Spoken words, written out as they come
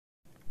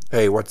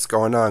Hey, what's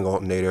going on,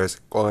 Golden Naders?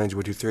 Golden Age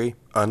 123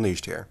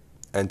 Unleashed here.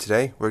 And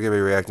today, we're going to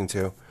be reacting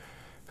to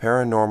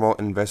Paranormal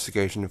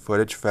Investigation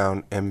Footage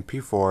Found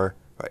MP4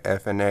 by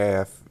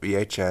FNAF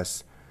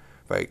VHS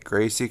by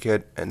Gracie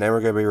Kid, and then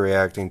we're going to be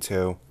reacting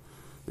to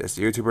This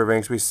YouTuber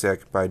Makes Me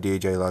Sick by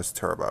DJ Less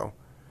Turbo.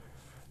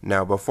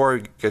 Now, before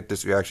we get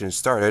this reaction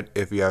started,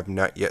 if you have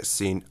not yet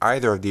seen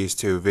either of these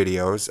two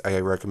videos, I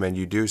recommend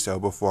you do so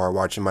before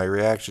watching my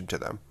reaction to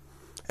them.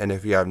 And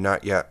if you have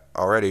not yet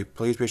already,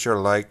 please be sure to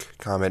like,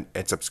 comment,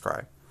 and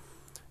subscribe.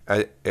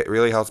 It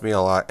really helps me a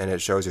lot, and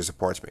it shows you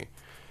supports me.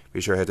 Be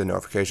sure to hit the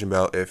notification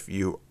bell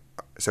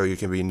so you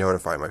can be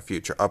notified of my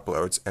future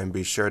uploads, and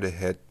be sure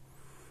to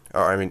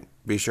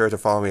be sure to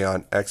follow me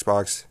on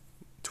Xbox,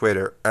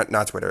 Twitter,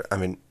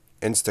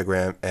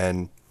 Instagram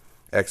and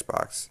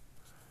Xbox.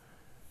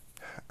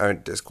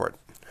 Discord.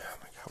 Oh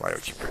my god, why do I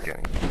keep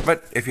forgetting?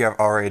 But if you have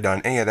already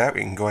done any of that,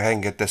 we can go ahead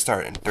and get this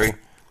started in 3,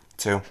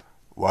 2,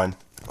 1.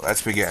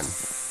 Let's begin.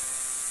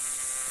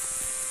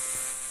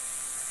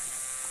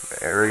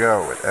 There we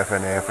go with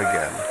FNAF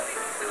again.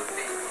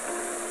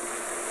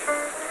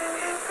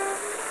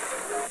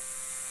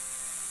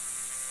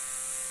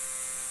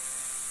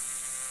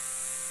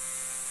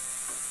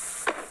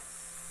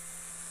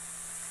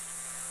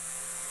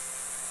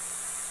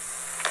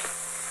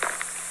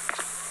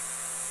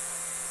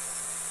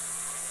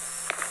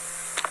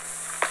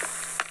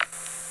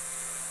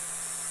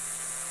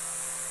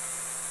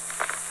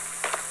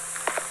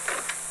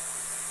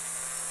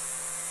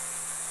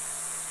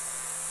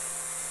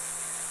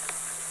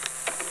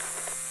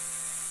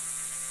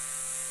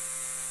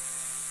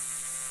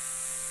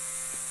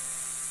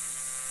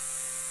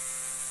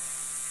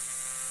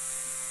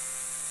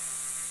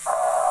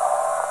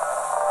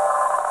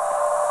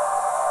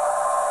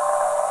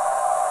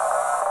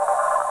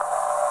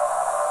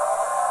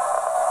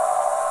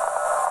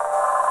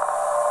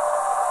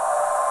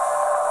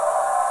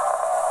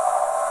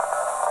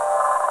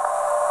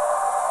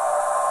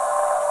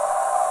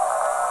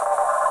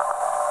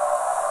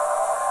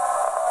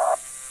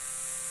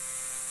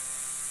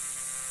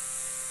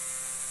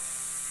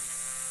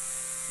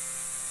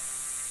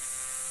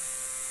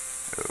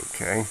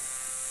 Okay.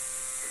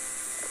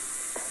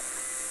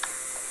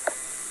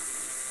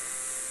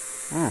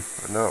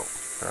 No.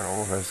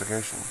 Paranormal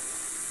investigation.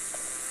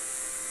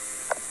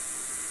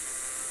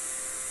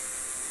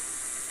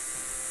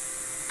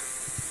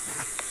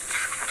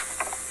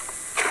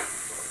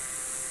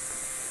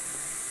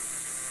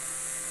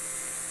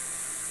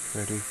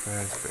 Freddy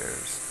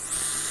Fazbear's.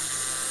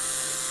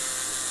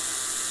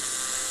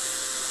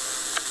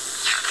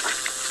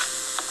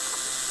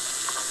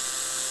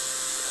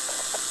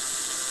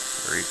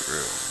 Great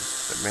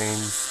rooms. The main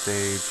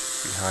stage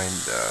behind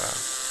the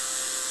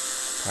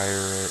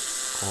pirate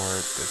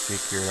court, the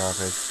secret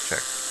office.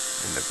 Check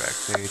in the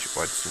backstage.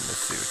 What's in the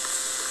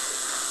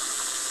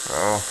suits?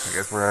 Well, I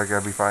guess we're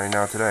gonna be finding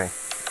out today.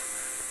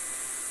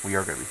 We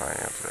are gonna be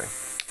finding out today.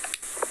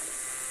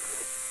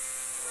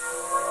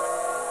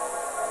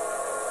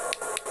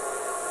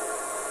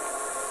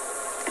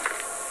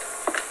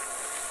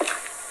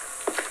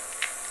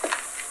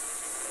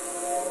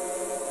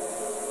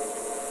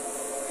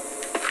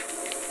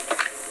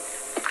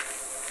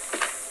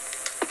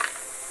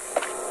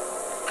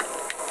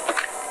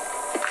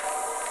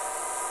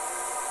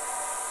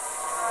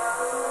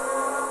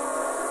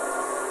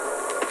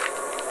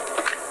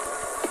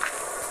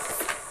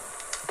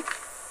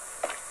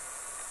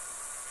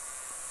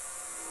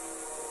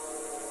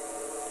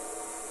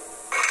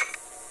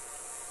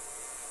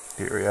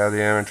 Here we have the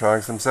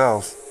animatronics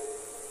themselves.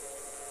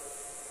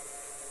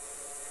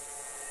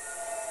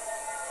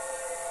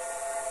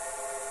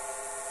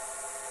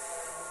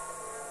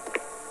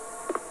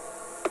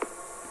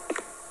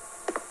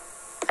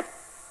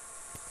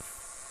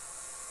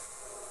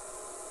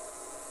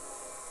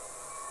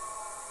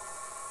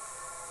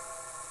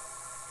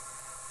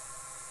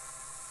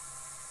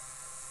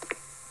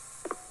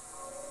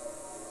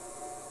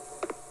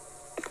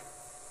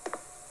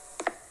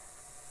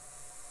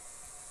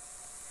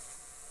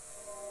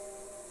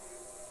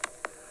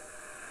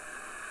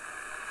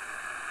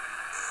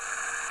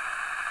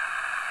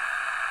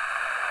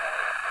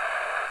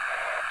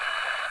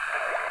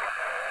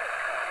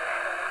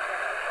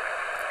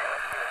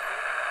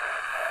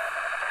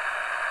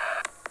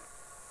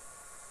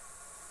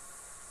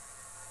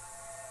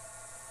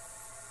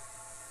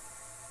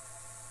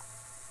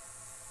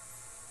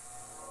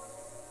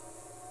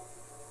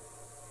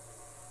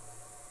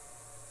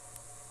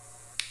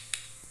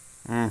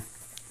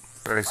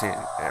 I've already seen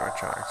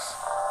animatronics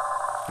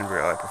in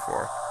real life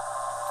before,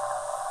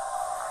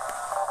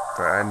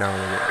 but I know they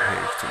didn't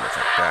behave too much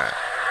like that.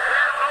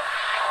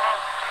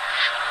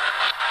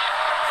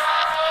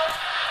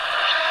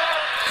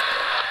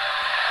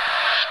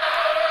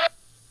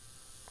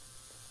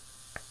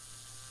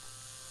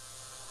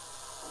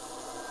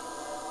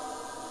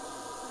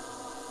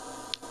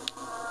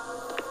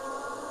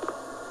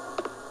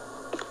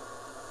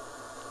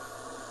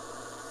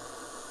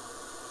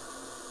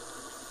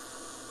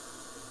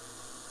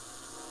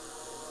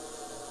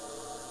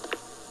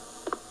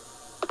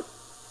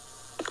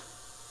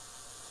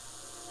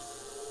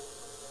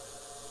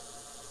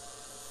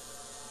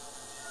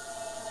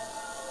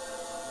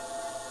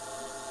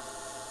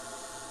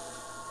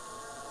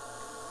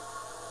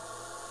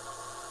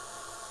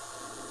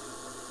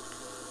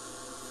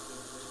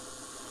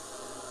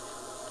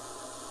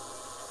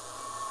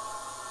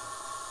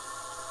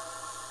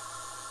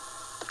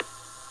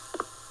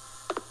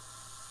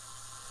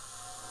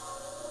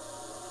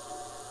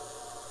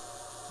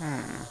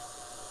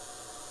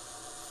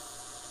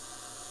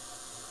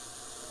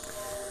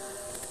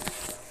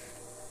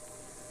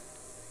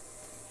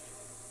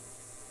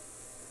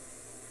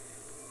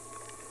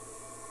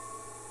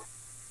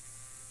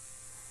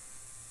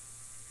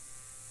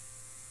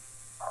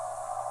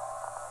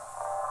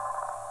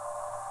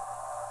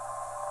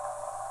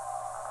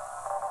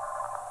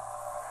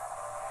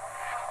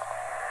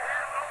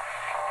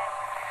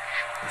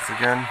 This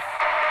again.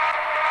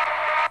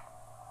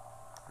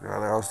 Oh,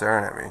 they're all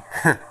staring at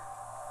me.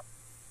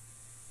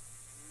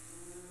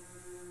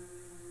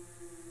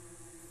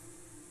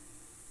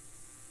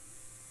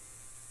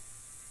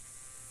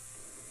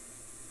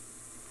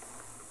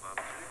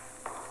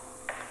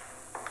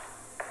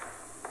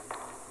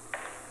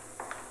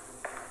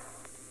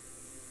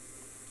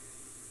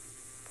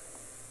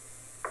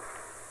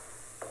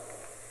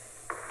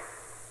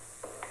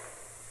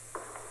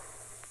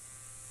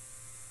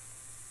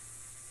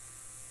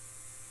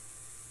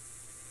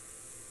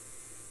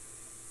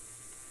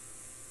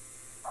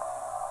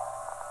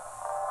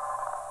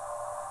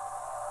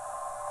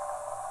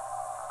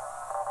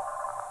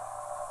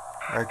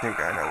 I think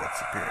I know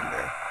what's appearing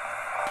there.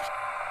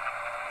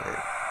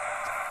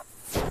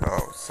 Wait.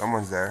 Oh,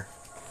 someone's there.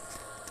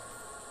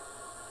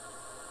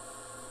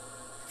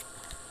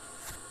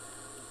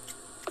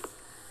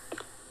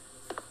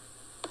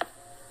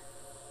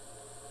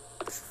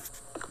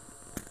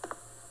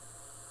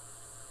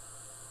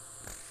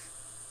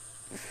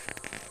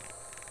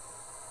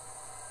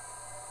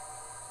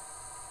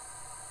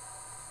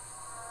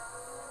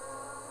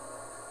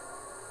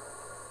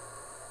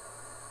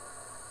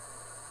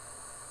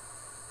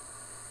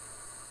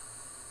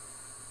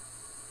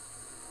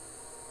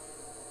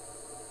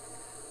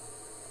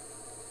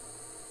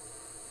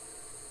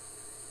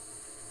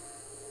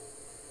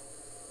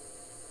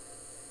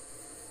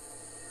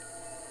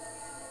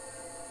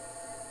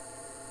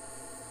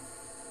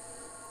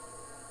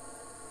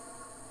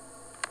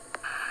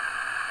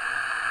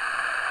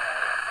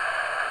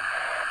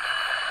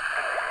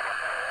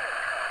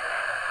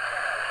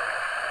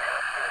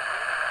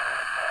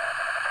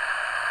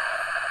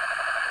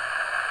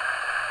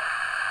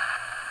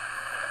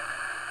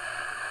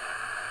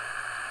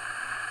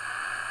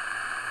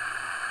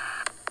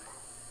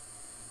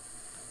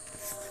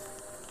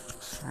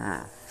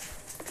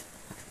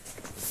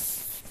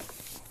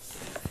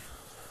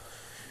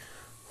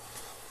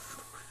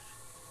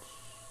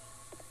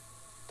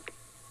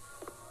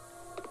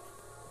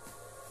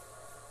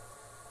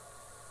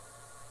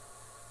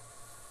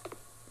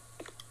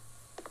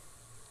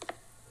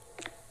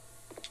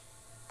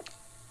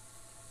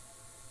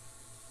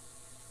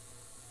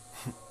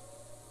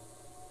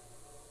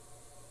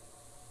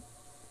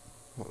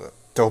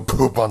 Don't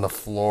poop on the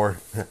floor.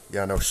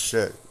 Yeah, no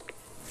shit.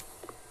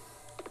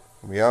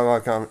 We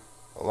have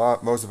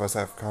most of us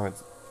have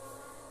comments.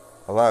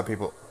 A lot of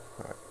people.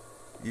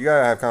 You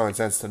gotta have common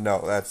sense to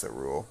know that's a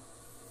rule.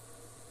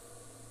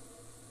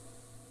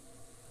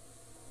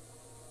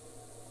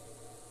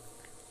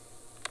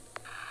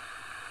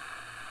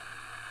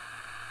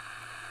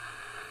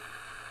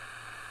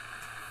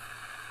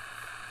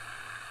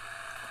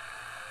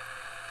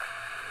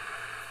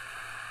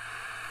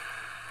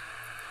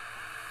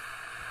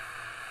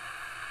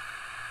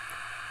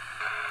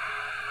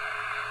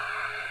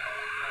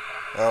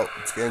 Well,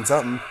 it's getting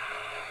something.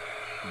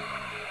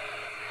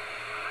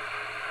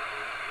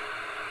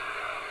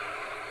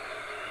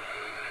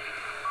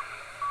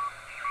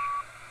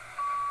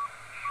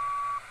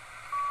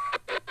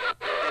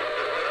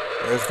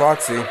 There's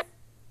Foxy.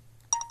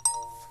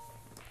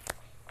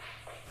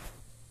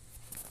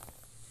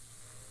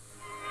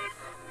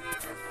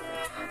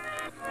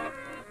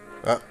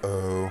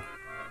 Uh-oh.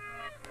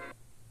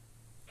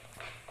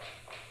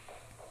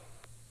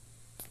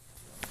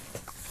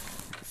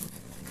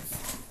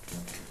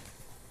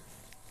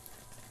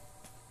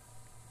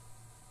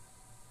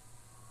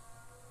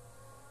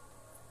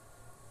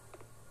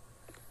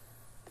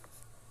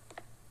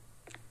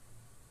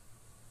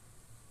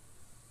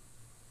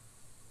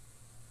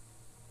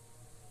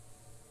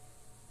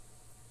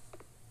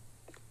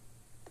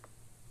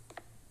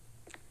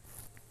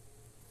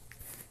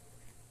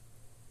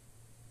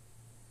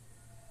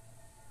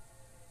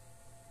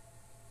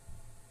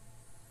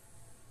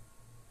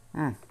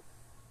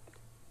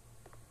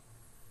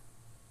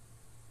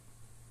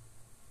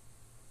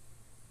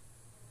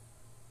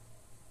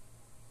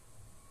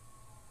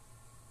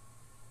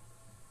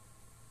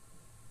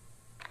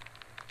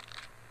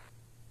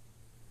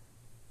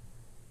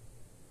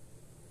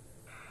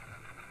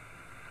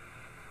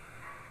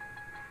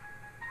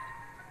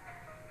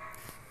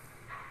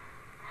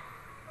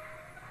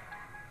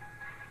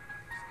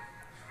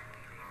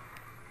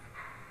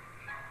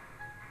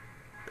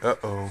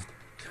 Uh-oh.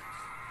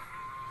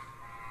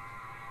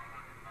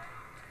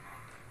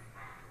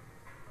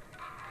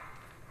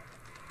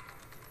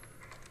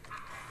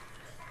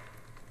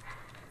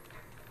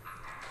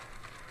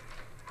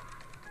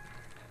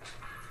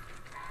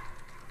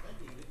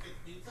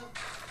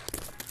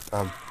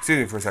 Excuse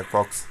me for a sec,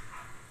 folks.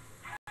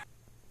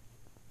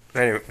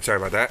 Anyway, sorry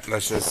about that.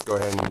 Let's just go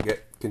ahead and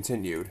get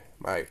continued.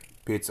 My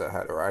pizza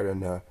had arrived,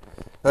 and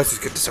let's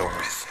just get this over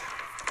with.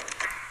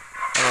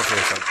 I don't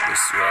finish up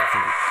this I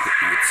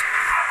can eat.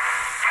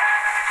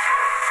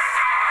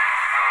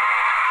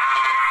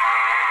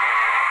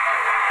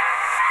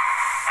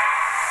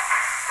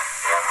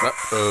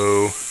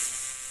 Uh-oh.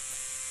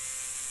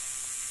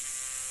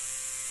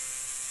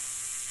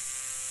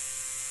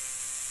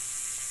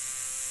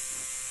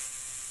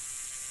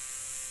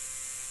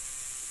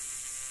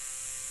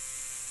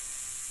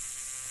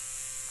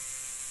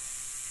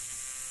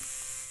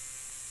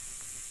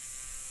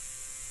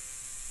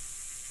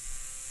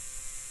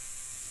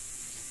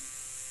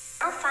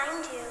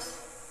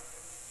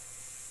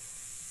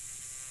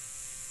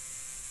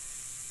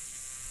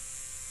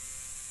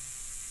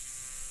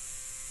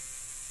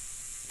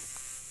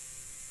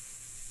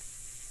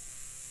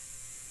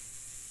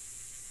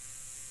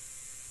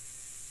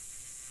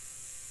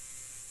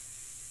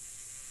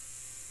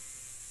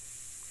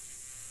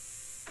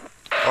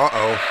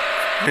 Uh-oh.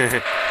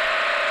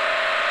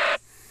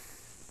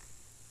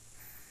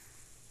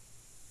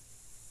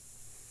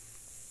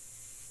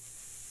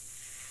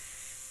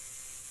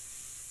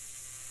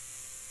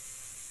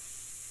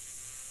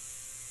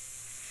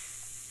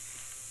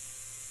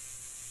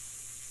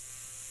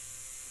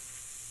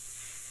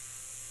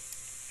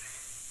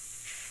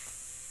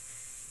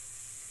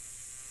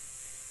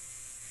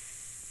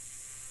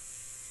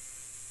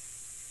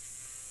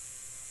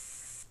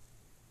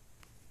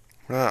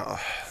 Well,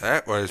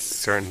 that was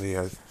certainly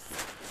a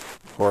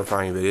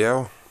horrifying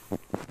video.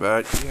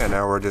 But yeah,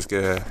 now we're just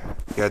gonna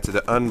get to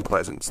the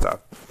unpleasant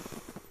stuff.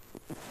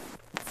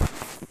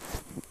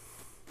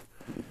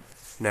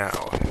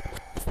 Now,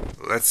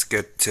 let's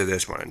get to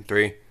this one.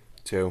 3,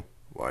 2,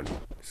 1.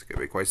 It's gonna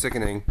be quite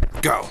sickening.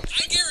 Go!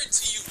 I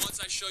guarantee you, once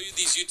I show you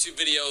these YouTube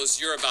videos,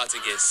 you're about to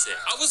get sick.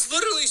 I was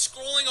literally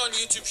scrolling on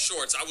YouTube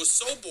Shorts. I was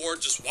so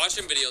bored just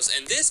watching videos,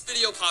 and this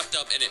video popped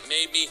up, and it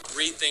made me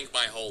rethink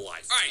my whole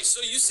life. All right,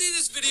 so you see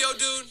this video,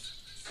 dude?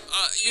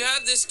 You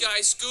have this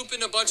guy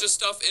scooping a bunch of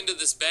stuff into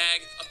this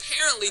bag.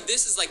 Apparently,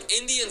 this is like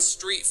Indian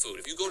street food.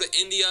 If you go to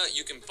India,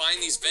 you can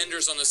find these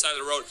vendors on the side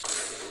of the road.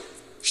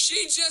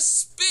 She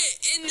just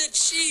spit in the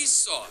cheese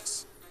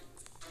sauce.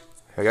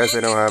 I guess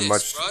they don't have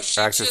much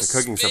access to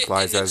cooking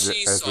supplies as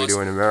we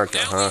do in America,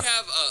 now huh? We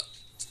have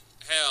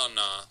hell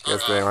nah.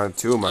 Guess they don't have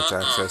too much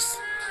access.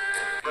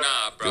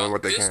 Nah, bro. Doing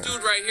what they this can.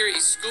 dude right here,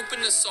 he's scooping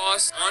the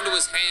sauce onto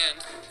his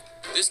hand.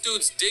 This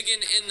dude's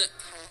digging in the...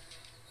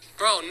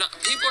 Bro,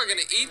 people are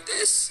gonna eat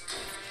this?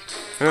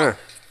 Huh.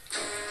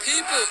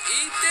 People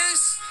eat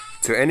this?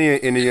 To any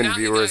Indian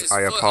viewers,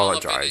 I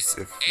apologize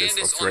if this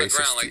looks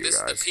racist to you This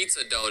is guys. the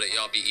pizza dough that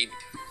y'all be eating.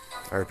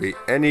 I repeat,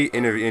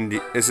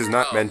 this is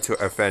not meant to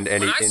offend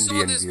any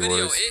Indian this viewers.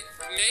 Video, it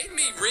made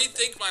me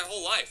rethink my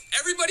whole life.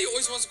 Everybody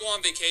always wants to go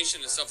on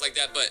vacation and stuff like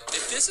that, but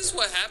if this is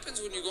what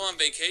happens when you go on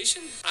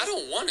vacation, I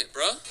don't want it,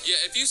 bro. Yeah,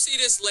 if you see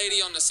this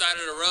lady on the side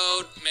of the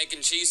road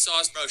making cheese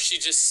sauce, bro, she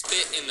just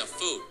spit in the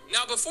food.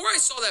 Now, before I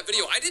saw that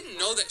video, I didn't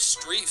know that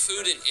street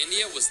food in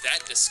India was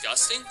that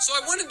disgusting, so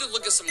I wanted to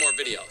look at some more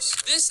videos.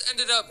 This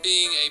ended up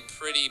being a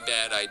pretty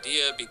bad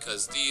idea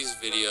because these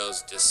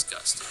videos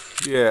disgusted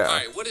me. Yeah, all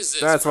right, what is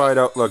this? That's why I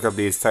don't look up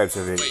these types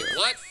of videos. Wait,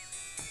 what?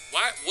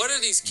 What are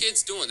these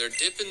kids doing? They're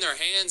dipping their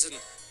hands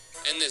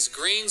in this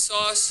green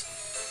sauce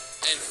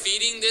and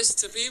feeding this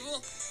to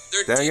people?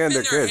 Then again,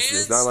 they're kids.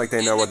 It's not like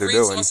they know what they're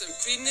doing. And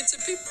feeding it to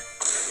people?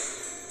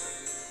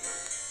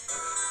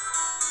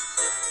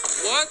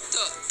 What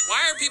the?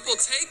 Why are people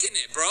taking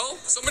it, bro?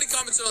 Somebody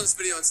commented on this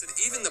video and said,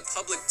 even the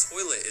public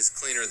toilet is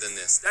cleaner than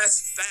this.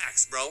 That's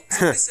facts, bro.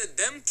 Somebody said,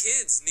 them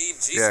kids need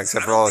Jesus. Yeah,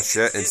 except for all the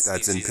shit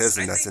that's in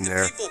prison that's in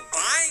there. People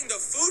buying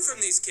the food from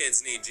these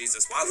kids need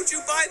Jesus. Why would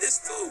you buy this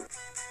food?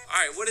 All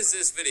right, what is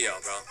this video,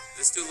 bro?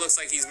 This dude looks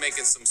like he's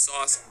making some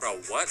sauce.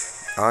 Bro, what?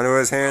 Onto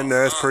his hand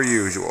as per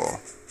usual.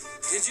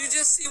 Did you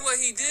just see what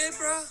he did,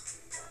 bro?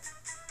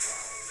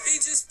 He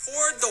just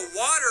poured the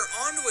water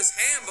onto his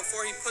hand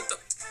before he put the...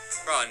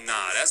 Bro,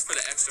 nah, that's for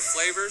the extra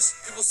flavors.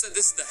 People said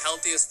this is the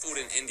healthiest food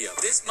in India.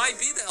 This might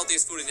be the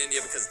healthiest food in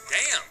India because,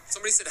 damn,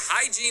 somebody said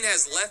hygiene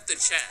has left the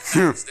chat.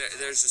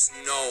 There's just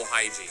no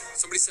hygiene.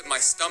 Somebody said my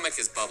stomach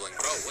is bubbling.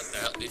 Bro, what the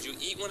hell? Did you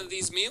eat one of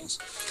these meals?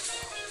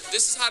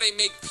 This is how they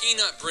make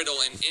peanut brittle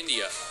in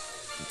India.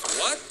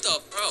 What the,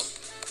 bro?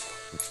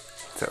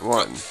 That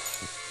one.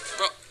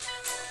 Bro,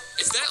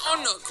 is that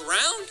on the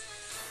ground?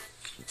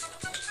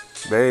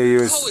 They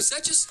use... Oh, is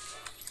that just...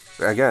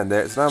 Again,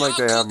 it's not like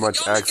they have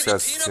much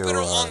access to, peanut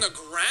butter on the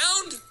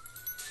ground?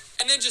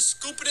 And then just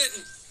scooping it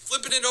and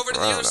flipping it over to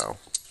the other side?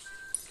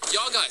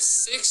 Y'all got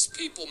 6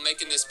 people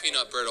making this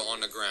peanut brittle on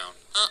the ground.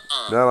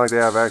 Not like they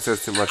have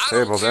access to much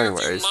tables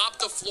anyways. If you mop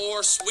the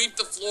floor, sweep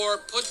the floor,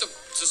 put the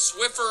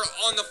Swiffer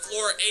on the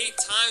floor 8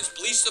 times,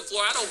 bleach the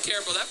floor. I don't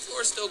care, bro. That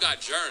floor still got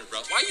germs,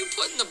 bro. Why are you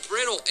putting the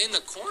brittle in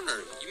the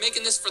corner? You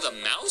making this for the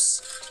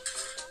mouse?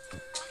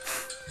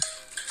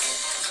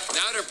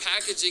 Now they're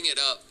packaging it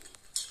up.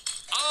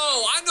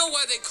 Oh, I know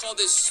why they call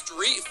this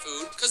street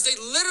food. Because they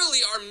literally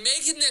are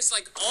making this,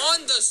 like,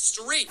 on the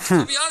street.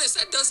 To be honest,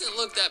 that doesn't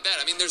look that bad.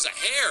 I mean, there's a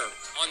hair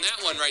on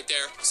that one right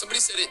there. Somebody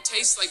said it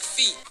tastes like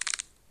feet.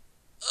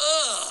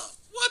 Ugh,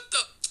 what the...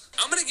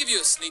 I'm going to give you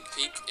a sneak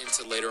peek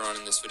into later on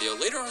in this video.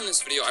 Later on in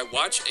this video, I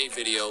watch a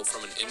video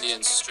from an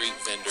Indian street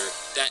vendor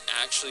that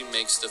actually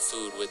makes the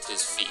food with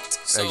his feet.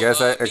 So, I guess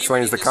that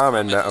explains the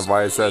comment of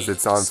why it says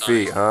it's on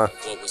feet, huh?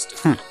 What was to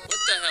come. What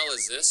the hell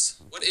is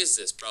this? What is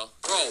this, bro?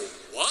 Bro,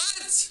 what?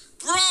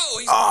 Bro,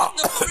 he's putting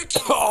the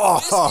freaking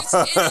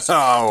biscuits in his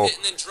armpit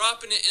and then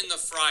dropping it in the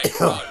fryer.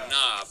 Oh,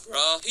 nah,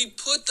 bro. He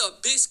put the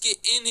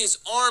biscuit in his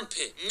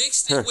armpit,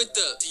 mixed it with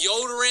the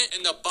deodorant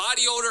and the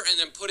body odor, and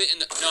then put it in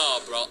the... No,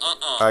 bro,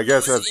 I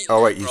guess that's...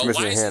 Oh, wait, he's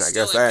missing a hand. I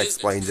guess that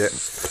explains it.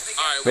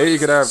 Right, maybe you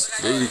could have...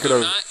 Maybe you could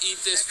have... Do not eat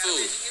this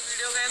food.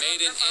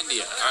 Made in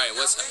India. Alright,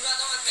 what's that?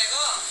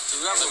 Do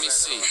Let me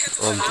see.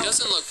 It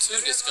doesn't look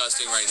too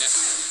disgusting right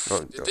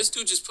now. Did this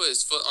dude just put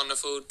his foot on the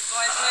food?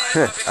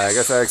 I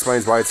guess that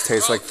explains why it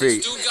tastes like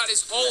feet. This dude got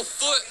his whole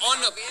foot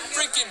on the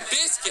freaking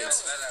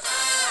biscuits.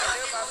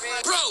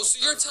 Bro, so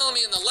you're telling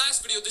me in the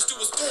last video this dude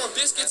was throwing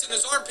biscuits in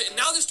his armpit, and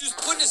now this dude's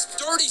putting his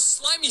dirty,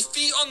 slimy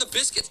feet on the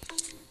biscuits?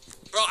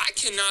 Bro, I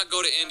cannot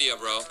go to India,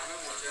 bro.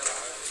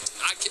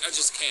 I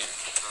just can't.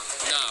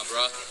 Nah,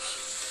 bro.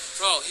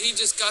 Bro, he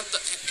just got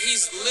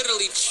he's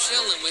literally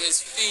chilling with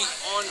his feet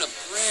on the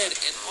bread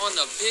and on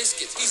the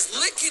biscuits. He's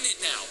licking it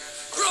now.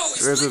 Bro,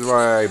 this is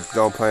why I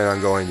don't plan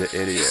on going to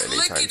India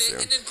anytime soon.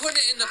 And then putting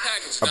it in the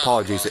package.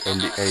 Apologies to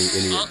any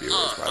Indian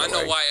viewers, by the way. I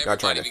know why not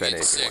trying to everybody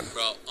offend be getting anyone. sick,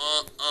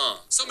 bro.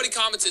 Somebody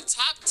commented,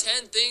 top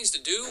 10 things to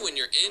do when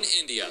you're in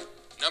India.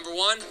 Number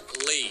 1,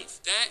 leave.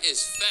 That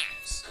is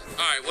facts.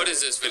 Alright, what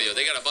is this video?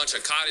 They got a bunch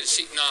of cottage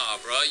cheese. Nah,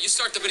 bro. You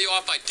start the video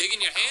off by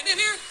digging your hand in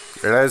here?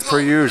 That is per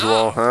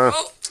usual, huh?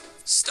 Bro,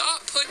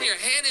 stop putting your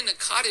hand in the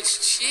cottage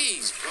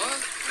cheese, bro.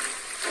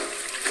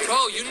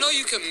 Bro, you know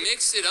you can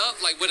mix it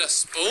up like with a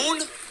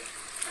spoon?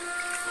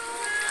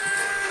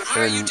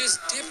 Why are you just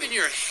dipping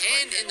your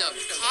hand in the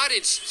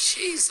cottage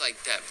cheese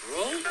like that,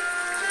 bro?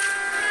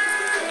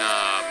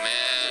 Nah,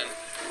 man.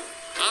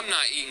 I'm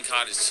not eating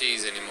cottage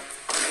cheese anymore.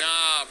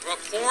 Nah, bro.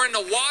 Pouring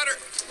the water.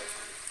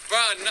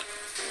 Bro, nah.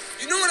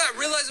 You know what I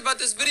realized about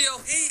this video?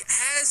 He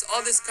has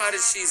all this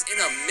cottage cheese in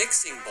a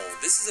mixing bowl.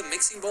 This is a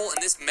mixing bowl,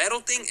 and this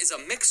metal thing is a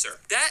mixer.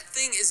 That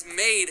thing is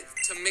made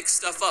to mix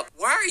stuff up.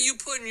 Why are you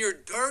putting your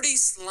dirty,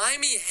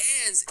 slimy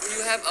hands when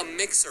you have a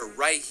mixer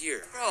right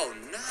here? Bro,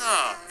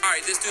 nah. All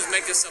right, this dude's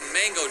making some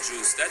mango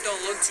juice. That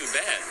don't look too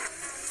bad.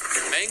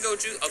 Mango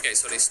juice? Okay,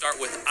 so they start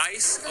with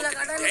ice. Okay,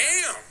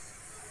 damn.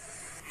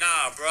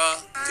 Nah,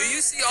 bruh. Do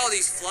you see all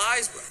these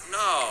flies, bro?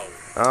 No.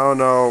 I don't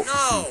know.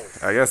 No.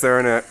 I guess they're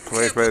in a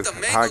place with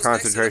high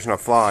concentration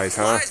of flies,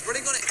 huh? Flies, what are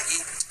they gonna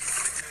eat?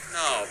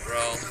 No,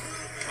 bro.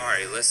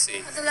 Alright, let's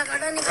see.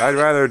 I'd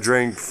rather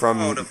drink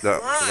from the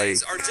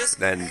flies lake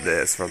than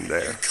this from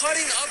there. You're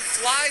cutting up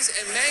flies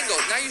and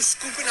mangoes. Now you're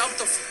scooping up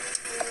the...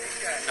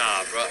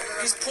 Nah, bro.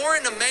 He's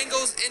pouring the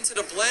mangoes into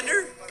the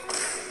blender?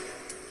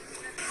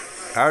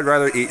 I would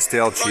rather eat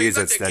stale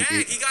cheeses than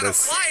eat he got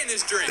this. A fly in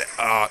his drink.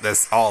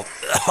 This all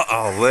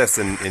this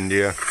in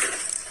India.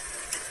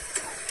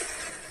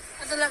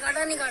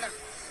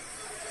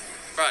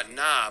 Bro,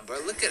 nah, bro.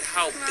 Look at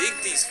how big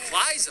these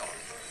flies are.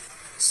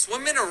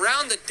 Swimming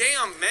around the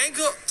damn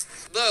mango.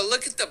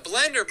 Look at the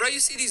blender, bro.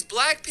 You see these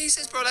black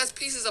pieces, bro? That's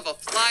pieces of a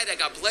fly that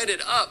got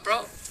blended up,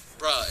 bro.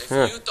 Bro, if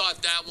you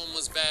thought that one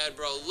was bad,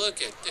 bro,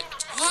 look at this.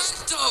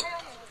 What the?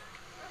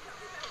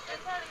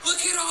 Look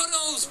at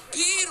all those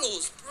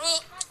beetles,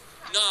 bro.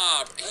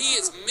 Nah, he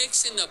is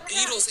mixing the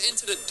beetles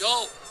into the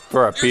dough.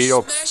 For a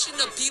beetle. You're smashing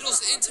the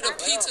beetles into the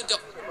pizza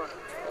dough.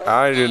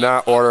 I do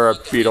not order a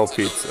beetle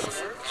pizza.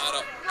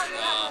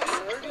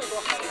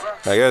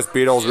 I guess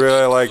beetles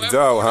really like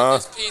dough, huh?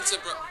 Pizza,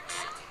 bro.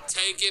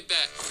 Take it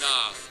back.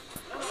 Nah.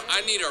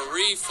 I need a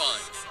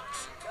refund.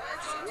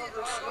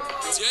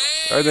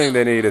 Damn. I think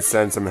they need to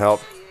send some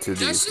help to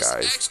these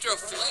guys. Extra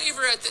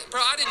flavor at the,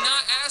 bro. I did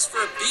not ask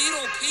for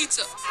beetle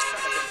pizza.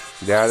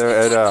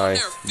 Neither did I,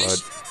 but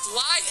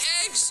fly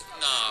eggs?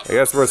 Nah. I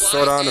guess we're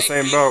sort of on the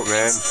same boat,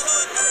 man.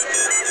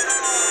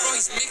 Bro,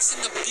 he's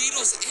mixing the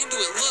beetles into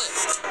it. Look.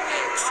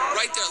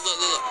 Right there,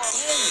 look.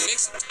 Boom,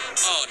 mix.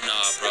 Oh,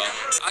 nah, bro.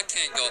 I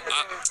can't go.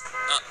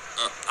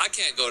 I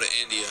can't go to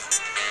India.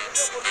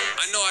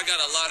 I know I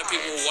got a lot of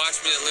people who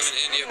watch me that live in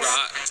India, bro.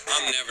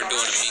 I'm never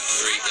doing a meet and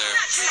greet there.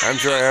 I'm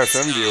sure I have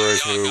some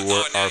viewers who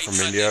are from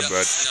India,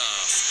 but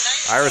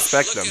I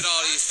respect them.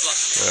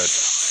 But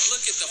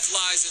look at the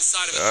flies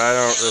inside of it. I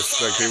don't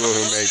respect people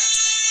who make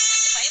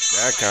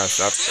that kind of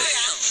stuff. But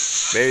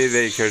maybe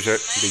they could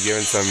be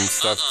given some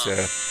stuff to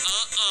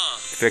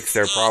fix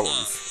their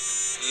problems.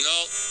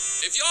 No.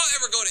 If y'all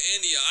ever go to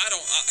India,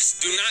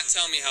 do not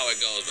tell me how it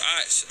goes.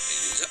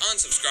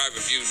 Unsubscribe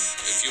if you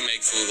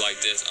make food like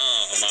this.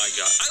 Oh my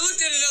god. I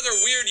looked at another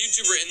weird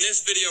YouTuber in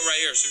this video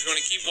right here. So if you want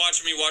to keep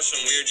watching me watch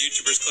some weird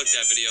YouTubers, click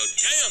that video.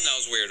 Damn, that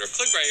was weird. Or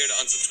click right here to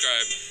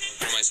unsubscribe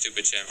from my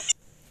stupid channel.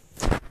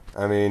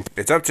 I mean,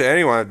 it's up to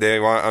anyone if they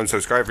want to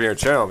unsubscribe from your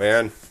channel,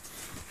 man.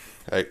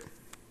 Like,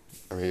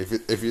 I mean,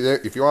 if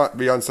you want to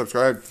be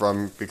unsubscribed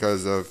from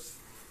because of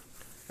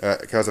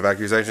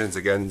accusations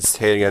against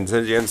hating against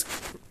Indians,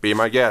 be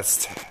my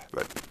guest.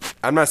 But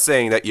I'm not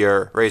saying that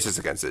you're racist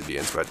against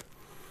Indians, but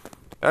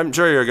I'm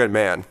sure you're a good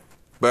man.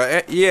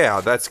 But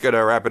yeah, that's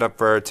gonna wrap it up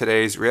for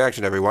today's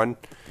reaction, everyone.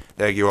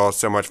 Thank you all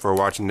so much for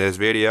watching this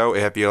video.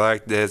 If you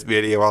liked this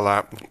video a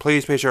lot,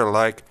 please be sure to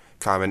like,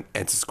 comment,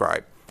 and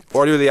subscribe.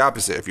 Or do the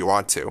opposite if you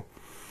want to.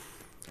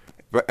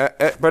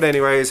 But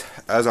anyways,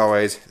 as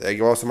always, thank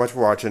you all so much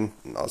for watching.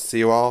 And I'll see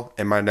you all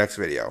in my next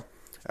video.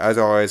 As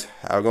always,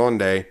 have a golden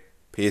day.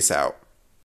 Peace out.